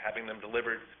and having them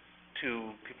delivered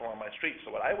to people on my street.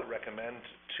 So what I would recommend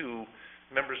to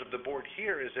members of the board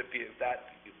here is if you've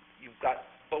got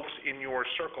folks in your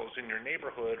circles, in your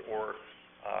neighborhood, or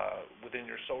within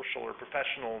your social or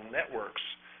professional networks,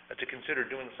 to consider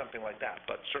doing something like that.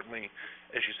 But certainly,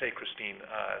 as you say, Christine,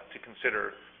 to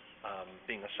consider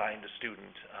being assigned a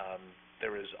student,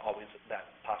 there is always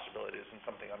that possibility. It isn't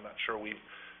something I'm not sure we've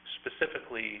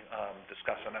specifically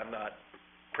discussed, and I'm not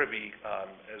privy,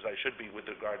 as I should be, with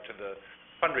regard to the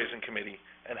fundraising committee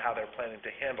and how they're planning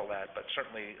to handle that, but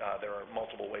certainly there are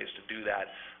multiple ways to do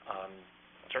that.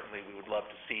 Certainly we would love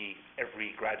to see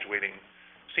every graduating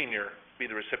senior be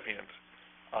the recipient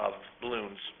of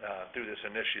balloons through this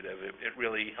initiative. It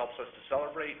really helps us to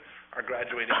celebrate our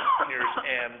graduating seniors,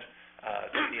 and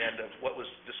to the end of what was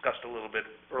discussed a little bit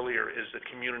earlier is the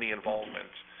community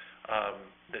involvement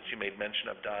that you made mention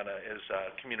of, Donna, is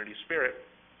community spirit,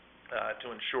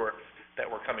 to ensure that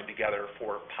we're coming together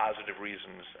for positive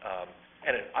reasons.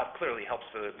 And it clearly helps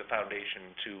the foundation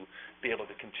to be able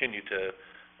to continue to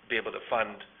be able to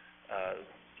fund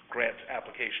grant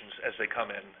applications as they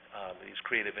come in, these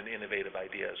creative and innovative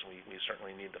ideas. We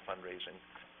certainly need the fundraising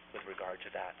with regard to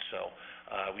that. So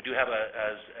we do have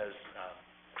as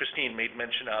Christine made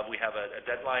mention of, we have a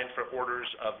deadline for orders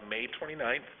of May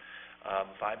 29th,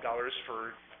 $5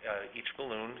 for each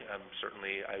balloon.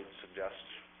 Certainly I would suggest,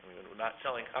 we're not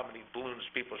telling how many balloons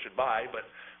people should buy, but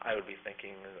I would be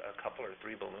thinking a couple or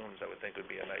 3 balloons I would think would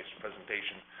be a nice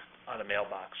presentation on a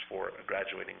mailbox for a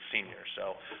graduating senior.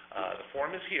 So the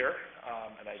form is here,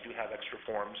 and I do have extra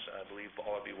forms. I believe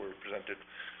all of you were presented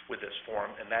with this form,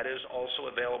 and that is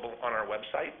also available on our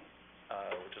website,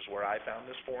 which is where I found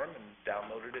this form and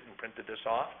downloaded it and printed this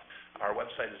off. Our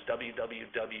website is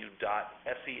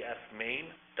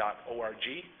www.sefmaine.org,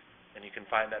 and you can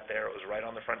find that there. It was right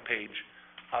on the front page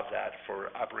of that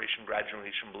for Operation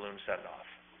Graduation Balloon Send-Off.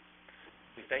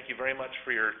 We thank you very much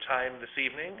for your time this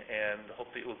evening, and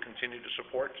hope that you will continue to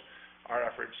support our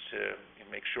efforts to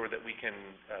make sure that we can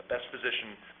best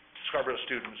position Scarborough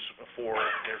students for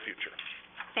their future.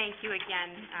 Thank you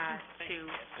again to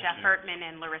Jeff Ertman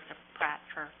and Larissa Pratt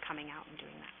for coming out and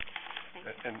doing that.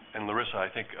 And Larissa, I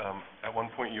think at one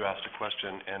point you asked a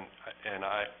question, and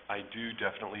I do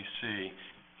definitely see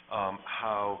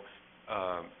how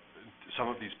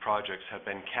some of these projects have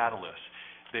been catalysts.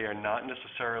 They are not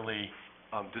necessarily,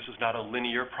 this is not a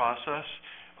linear process.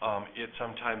 It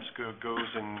sometimes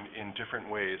goes in different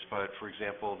ways, but for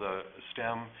example, the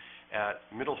STEM at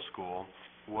middle school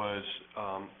was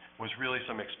really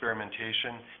some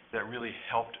experimentation that really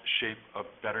helped shape a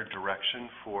better direction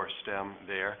for STEM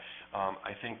there.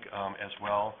 I think as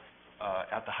well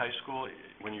at the high school,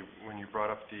 when you brought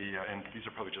up and these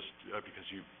are probably just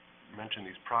because you mentioned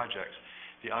these projects,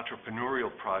 the entrepreneurial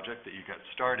project that you got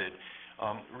started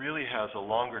really has a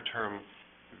longer-term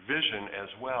vision as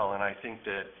well, and I think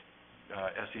that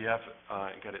SEF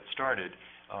got it started,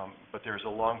 but there's a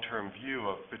long-term view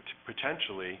of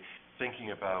potentially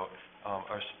thinking about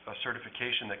a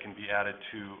certification that can be added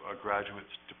to a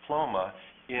graduate's diploma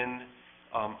in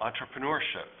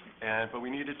entrepreneurship. But we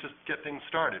needed to get things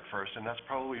started first, and we're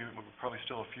probably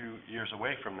still a few years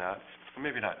away from that.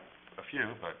 Maybe not a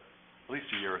few, but at least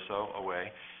a year or so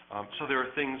away. So there are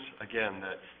things, again,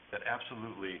 that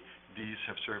absolutely these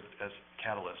have served as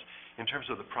catalysts. In terms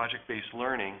of the project-based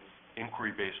learning,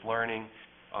 inquiry-based learning,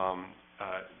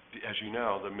 as you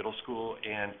know, the middle school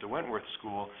and the Wentworth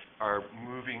School are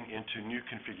moving into new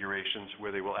configurations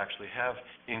where they will actually have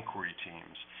inquiry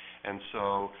teams. And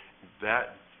so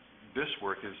this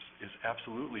work is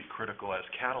absolutely critical as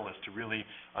catalyst to really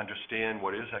understand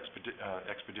what is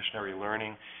expeditionary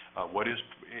learning, what is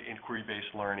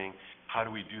inquiry-based learning, how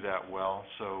do we do that well.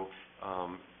 So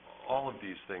all of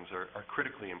these things are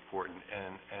critically important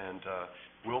and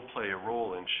will play a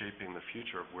role in shaping the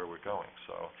future of where we're going.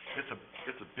 So it's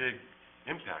a big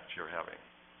impact you're having.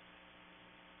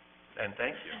 And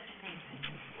thank you.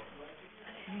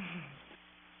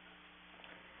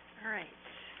 All right.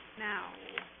 Now,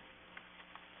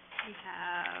 we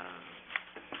have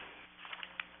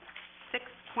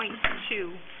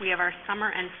 6.2. We have our summer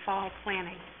and fall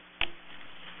planning.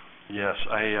 Yes,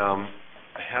 I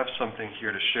have something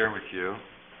here to share with you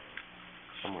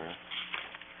somewhere.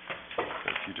 Got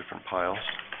a few different piles.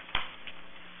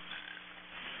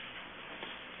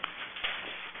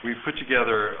 We put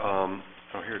together,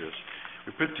 here it is.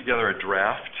 We put together a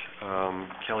draft,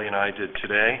 Kelly and I did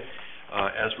today,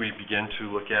 as we begin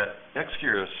to look at next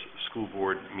year's school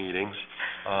board meetings,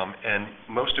 and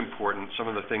most important, some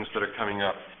of the things that are coming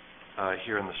up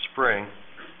here in the spring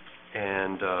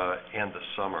and the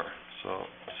summer. So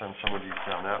I'll send some of you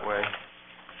down that way.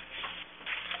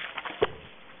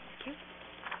 Thank you.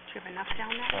 Do you have enough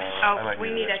down there? I might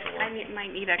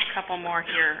need a couple more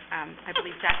here. I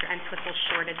believe Dr. Entwistle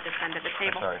shorted this end of the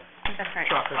table. Sorry. That's right.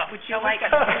 Chocolate. Would you like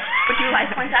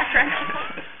one, Dr.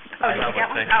 Entwistle? Oh, did you get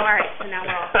one? Oh, all right. So now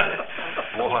we're all.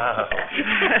 Wow. I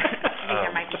think there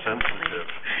might be sensitive.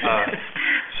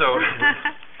 So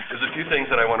there's a few things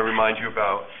that I want to remind you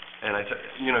about. And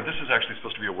this is actually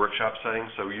supposed to be a workshop setting,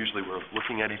 so usually we're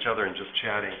looking at each other and just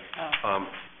chatting.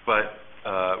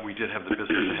 But we did have the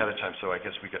business ahead of time, so I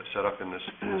guess we got set up in this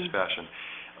fashion.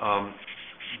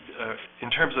 In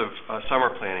terms of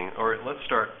summer planning, or let's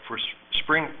start for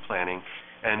spring planning,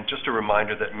 and just a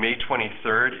reminder that May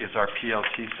 23rd is our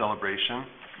PLT celebration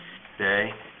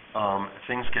day.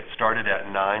 Things get started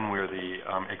at 9, where the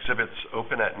exhibits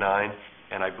open at 9,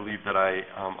 and I believe that I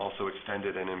also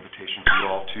extended an invitation for you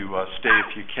all to stay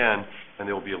if you can, and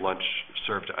there will be a lunch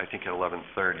served, I think, at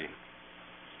 11:30.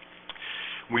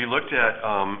 We looked at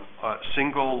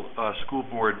single school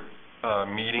board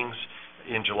meetings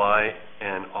in July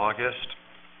and August,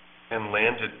 and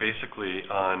landed basically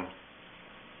on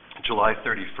July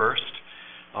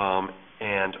 31st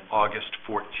and August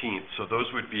 14th. So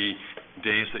those would be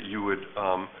days that you would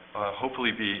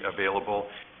hopefully be available.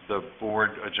 The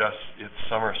board adjusts its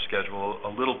summer schedule a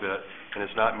little bit and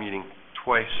is not meeting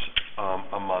twice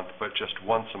a month, but just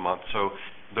once a month. So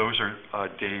those are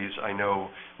days. I know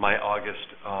my August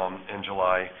and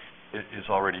July is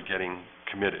already getting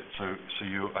committed. So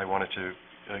I wanted to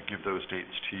give those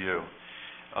dates to you.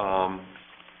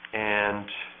 And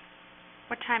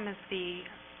What time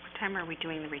are we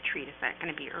doing the retreat? Is that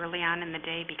going to be early on in the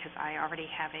day, because I already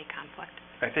have a conflict?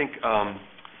 I think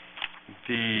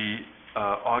the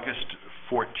August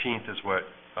 14th is what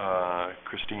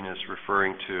Christine is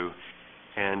referring to,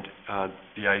 and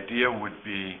the idea would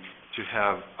be to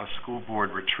have a school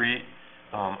board retreat,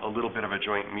 a little bit of a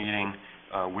joint meeting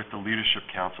with the Leadership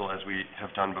Council, as we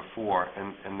have done before,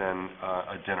 and then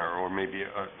a dinner, or maybe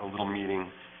a little meeting,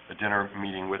 a dinner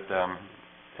meeting with them,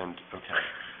 and okay.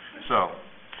 So.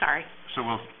 Sorry. So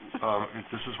we'll,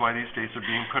 this is why these dates are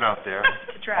being put out there.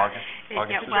 Draft.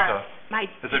 August is well, tough.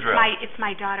 It's a draft. It's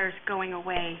my daughter's going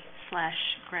away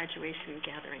 / graduation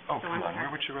gathering. Oh, so come on,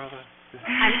 where would you rather?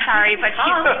 I'm sorry, but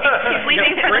she's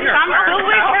leaving for the summer. We'll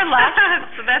leave her left.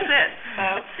 So that's it.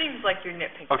 Seems like you're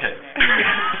nitpicking. Okay.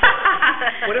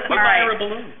 What if we buy her a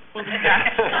balloon? We'll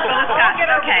discuss. We'll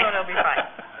get our balloon, it'll be fine.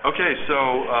 Okay,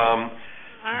 so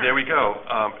there we go.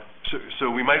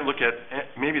 So we might look at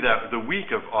maybe the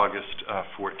week of August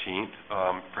 14th,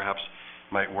 perhaps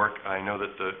might work. I know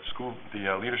that the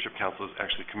Leadership Council is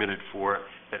actually committed for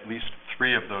at least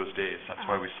 3 of those days. That's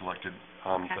why we selected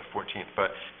the 14th.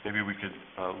 But maybe we could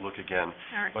look again.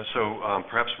 All right. So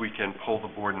perhaps we can poll the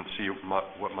board and see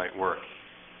what might work.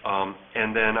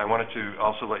 And then I wanted to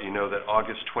also let you know that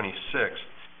August 26th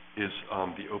is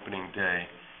the opening day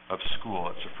of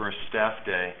school. It's the first staff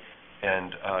day,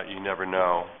 and you never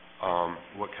know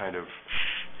what kind of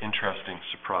interesting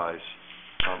surprise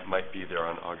might be there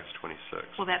on August 26th.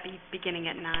 Will that be beginning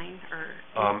at 9 or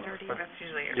 8:30? That's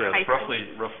usually Yeah, high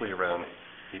it's roughly around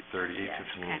 8:30,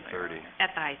 8:15, 8:30. At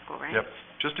the high school, right? Yep,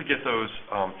 just to get those,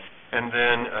 and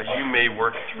then you may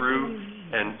work through,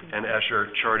 and as you're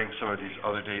charting some of these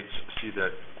other dates, see that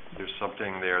there's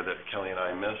something there that Kelly and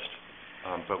I missed,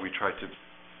 but we tried to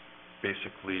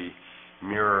basically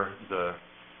mirror the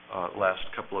last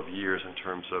couple of years in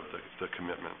terms of the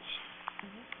commitments.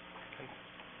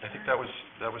 I think that was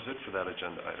it for that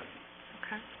agenda item.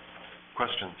 Okay.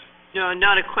 Questions? No,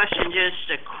 not a question, just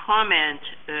a comment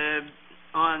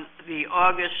on the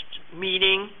August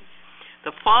meeting.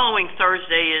 The following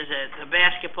Thursday is at the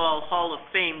Basketball Hall of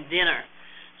Fame dinner,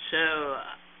 so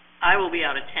I will be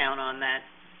out of town on that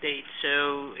date.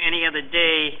 So any other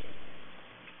day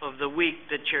of the week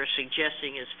that you're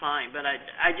suggesting is fine, but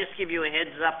I just give you a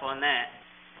heads up on that.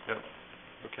 Yep.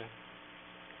 Okay.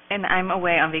 And I'm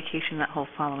away on vacation that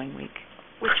whole following week,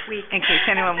 Which week? in case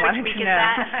anyone Which wanted week to is know.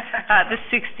 that? The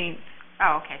 16th.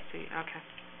 Oh, okay. So, okay.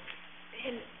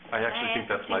 I actually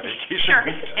think that's my vacation. Sure.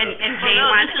 week. And Jane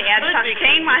wants to add something.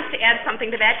 Jane wants to add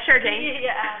something to that. Sure, Jane.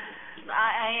 Yeah,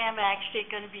 I am actually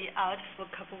going to be out for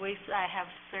a couple of weeks. I have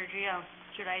surgery on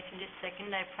July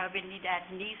 22nd. I probably need at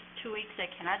least 2 weeks. I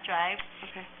cannot drive.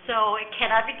 Okay. So it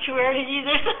cannot be too early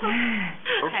either.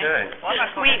 Okay. Well, I'm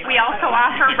not going We also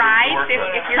offer rides.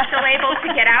 If you're still able to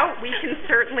get out, we can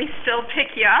certainly still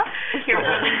pick you up. Here,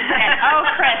 oh,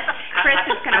 Chris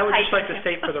is going to I would pipe just like to in.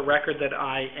 state for the record that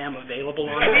I am available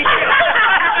on it.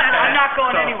 I'm not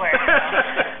going So- anywhere.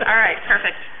 All right,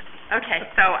 perfect. Okay,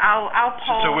 so I'll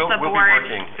poll So we'll the be board.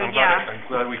 working. I'm Yeah.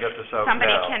 glad we got this out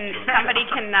Somebody now.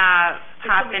 can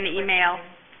pop an email.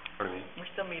 Pardon me? We're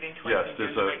still meeting twice. Yes,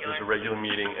 there's a regular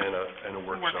meeting and a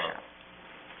workshop.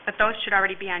 But those should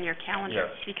already be on your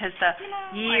calendar. Yes. Because the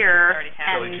I year already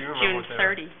have. Kelly, do ends you remember June what they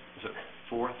are? 30. Is it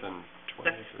 4th and 20th?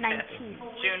 or 19th.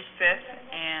 June 5th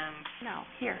and No,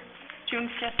 here. June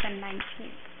 5th and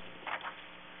 19th.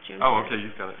 June Oh, 5th, okay,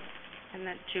 you've got it. And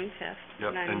then June 5th.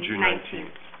 Yep, then and June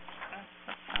 19th.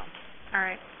 Oh, all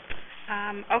right.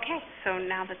 Okay, so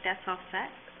now that that's all set,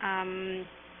 is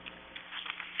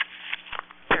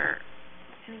there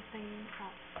anything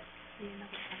else? Need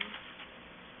another item?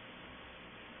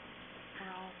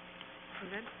 We're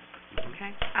good?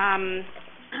 Okay. I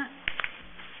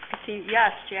see,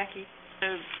 yes, Jackie. So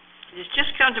it's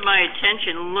just come to my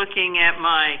attention, looking at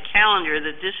my calendar,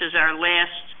 that this is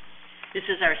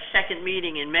our second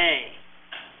meeting in May.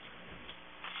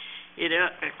 It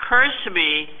occurs to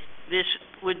me this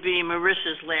would be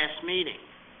Marissa's last meeting.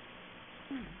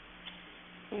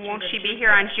 Won't she be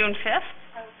here on June 5th?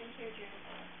 I will be here June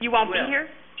 4th. You won't be Will. here? I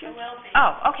will be.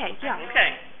 Oh, okay, yeah, Okay.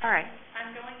 all right.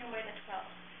 I'm going away the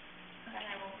 12th, and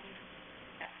I will be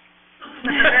back.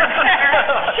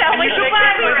 Shelley, Can you take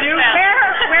us with you?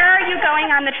 where are you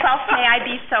going on the 12th? May I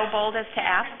be so bold as to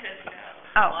ask?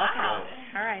 Oh,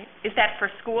 okay, all right. Is that for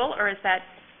school, or is that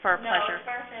for pleasure? No, it's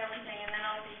for everything, and then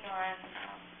I'll be gone,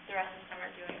 the rest of the summer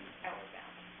doing Outward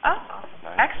Bound. Oh,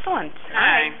 excellent, all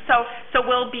right. So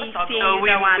we'll be seeing So you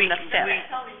though on the we 5th? we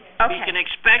Okay, can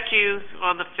expect you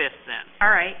on the 5th then. all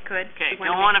right, good. Okay, We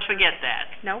don't wanna want to forget that.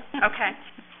 No? Okay.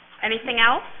 Anything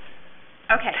else?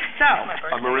 Okay, so.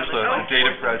 Marissa, the date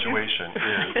of graduation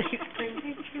is,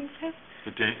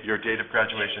 your date of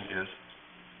graduation is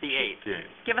The 8th. the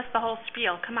 8th. Give us the whole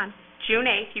spiel, come on. June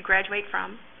 8th, you graduate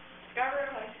from?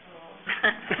 Scarborough High School,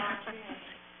 on June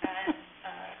 8th, at,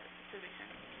 Civic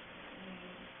Center.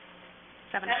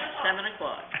 7 o'clock. 7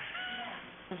 o'clock.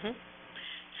 Mhm.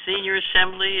 Senior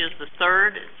assembly is the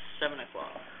 3rd at 7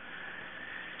 o'clock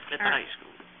at the All right. high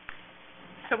school.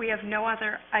 So we have no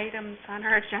other items on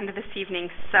our agenda this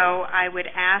evening, so I would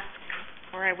ask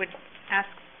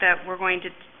that we're going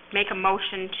to make a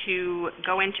motion to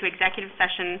go into executive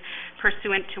session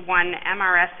pursuant to 1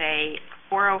 MRSA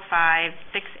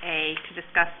 405-6A to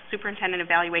discuss superintendent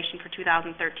evaluation for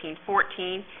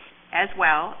 2013-14, as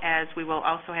well as we will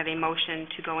also have a motion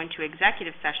to go into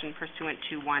executive session pursuant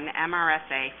to 1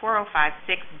 MRSA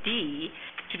 405-6D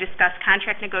to discuss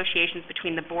contract negotiations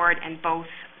between the board and both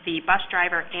the bus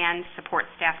driver and support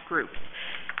staff groups.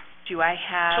 Do I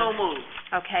have... So moved.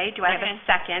 Okay, do I have a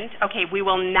second? Okay, we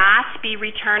will not be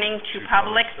returning to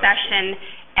public session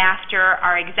after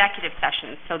our executive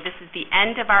session. So this is the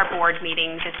end of our board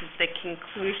meeting. This is the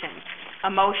conclusion. A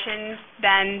motion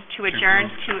then to adjourn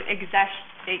to executive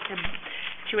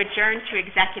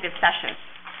session.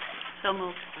 So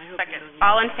moved. Second.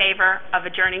 All in favor of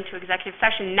adjourning to executive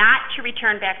session, not to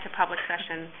return back to public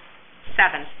session?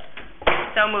 7.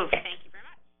 So moved. Thank you.